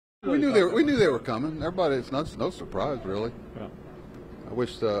We knew they were coming. Everybody, it's no surprise really. Yeah. I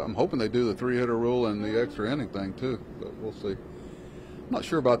wish. I'm hoping they do the 3-hitter rule and the extra inning thing too, but we'll see. I'm not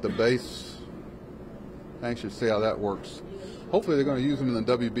sure about the base. Anxious to see how that works. Hopefully they're going to use them in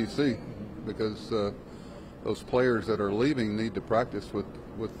the WBC because those players that are leaving need to practice with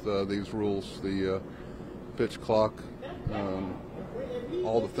these rules. The pitch clock,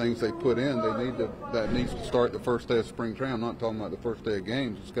 all the things they put in, that needs to start the first day of spring training. I'm not talking about the first day of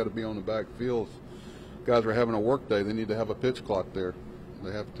games. It's got to be on the back fields. Guys are having a work day. They need to have a pitch clock there.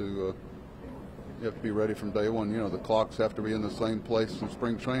 They have to. You have to be ready from day one. You know, the clocks have to be in the same place in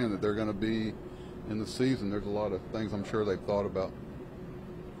spring training that they're going to be in the season. There's a lot of things I'm sure they've thought about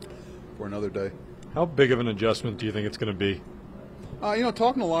for another day. How big of an adjustment do you think it's going to be? You know,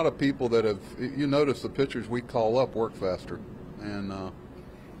 talking to a lot of people that have, you notice the pitchers we call up work faster, and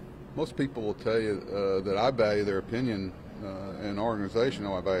most people will tell you that I value their opinion in our organization.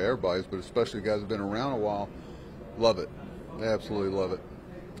 I value everybody's, but especially guys who've been around a while, love it. They absolutely love it.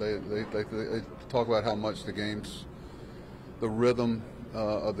 They talk about how much the rhythm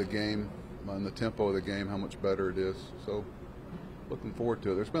of the game and the tempo of the game, how much better it is. So looking forward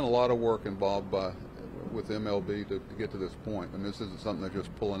to it. There's been a lot of work involved with MLB to get to this point. I mean, this isn't something they're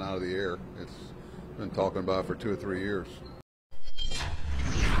just pulling out of the air. It's been talking about for 2 or 3 years.